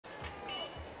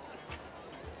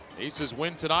Aces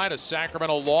win tonight, a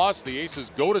Sacramento loss. The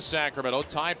Aces go to Sacramento,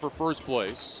 tied for first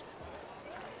place.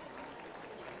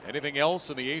 Anything else,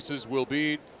 and the Aces will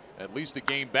be at least a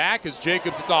game back as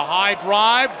Jacobs, it's a high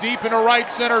drive, deep into right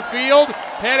center field,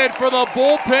 headed for the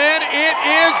bullpen. It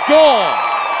is gone.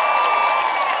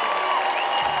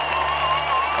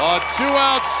 A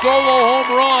two-out solo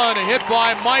home run hit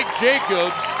by Mike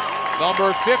Jacobs,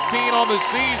 number 15 on the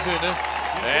season.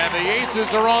 And the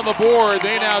Aces are on the board.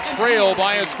 They now trail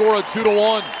by a score of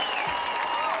 2-1.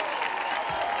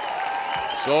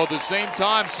 So at the same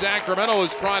time, Sacramento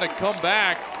is trying to come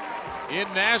back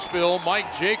in Nashville.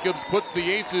 Mike Jacobs puts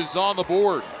the Aces on the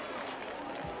board.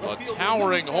 A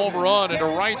towering home run into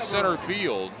right center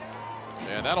field.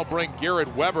 And that'll bring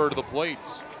Garrett Weber to the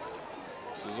plate.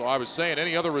 As I was saying,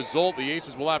 any other result, the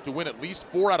Aces will have to win at least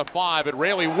 4 out of 5 at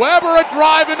Raleigh. Weber, a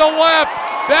drive into left.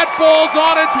 That ball's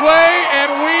on its way,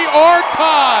 and we are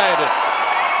tied.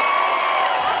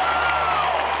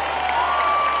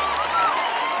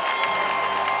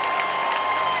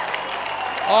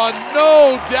 A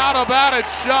no doubt about it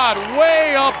shot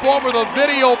way up over the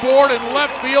video board in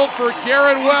left field for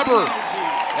Garrett Weber.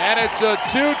 And it's a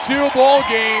 2-2 ball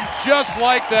game just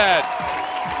like that.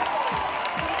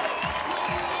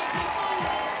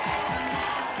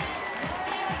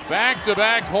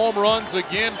 Back-to-back home runs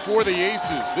again for the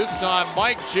Aces. This time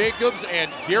Mike Jacobs and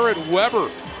Garrett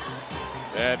Weber.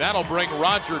 And that'll bring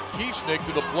Roger Kieschnick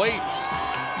to the plate.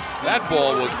 That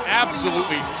ball was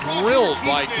absolutely drilled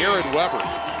by Garrett Weber.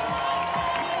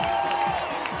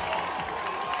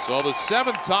 So the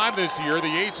 7th time this year the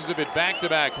Aces have hit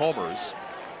back-to-back homers.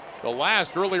 The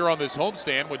last earlier on this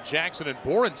homestand when Jackson and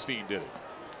Borenstein did it.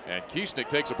 And Kieschnick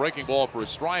takes a breaking ball for a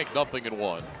strike,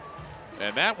 0-1.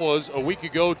 And that was a week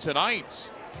ago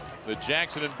tonight. The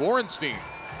Jackson and Borenstein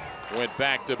went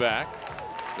back-to-back.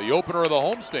 The opener of the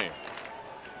homestand.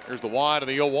 Here's the wide of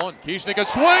the 0-1. Kieschnick, a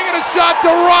swing and a shot to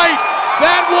right.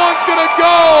 That one's going to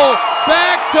go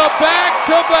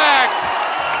back-to-back-to-back.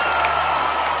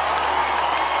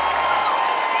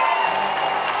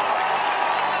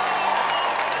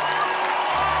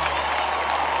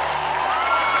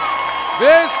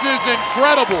 This is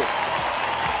incredible.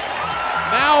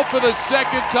 Now for the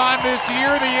 2nd time this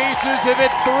year, the Aces have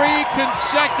hit 3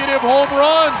 consecutive home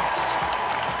runs.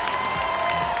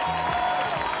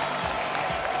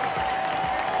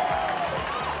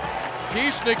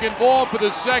 Kieschnick involved for the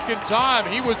 2nd time.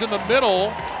 He was in the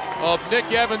middle of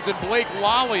Nick Evans and Blake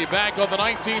Lally back on the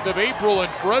 19th of April in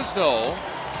Fresno.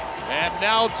 And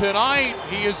now tonight,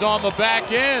 he is on the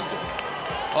back end.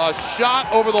 A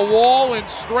shot over the wall and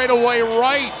straightaway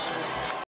right.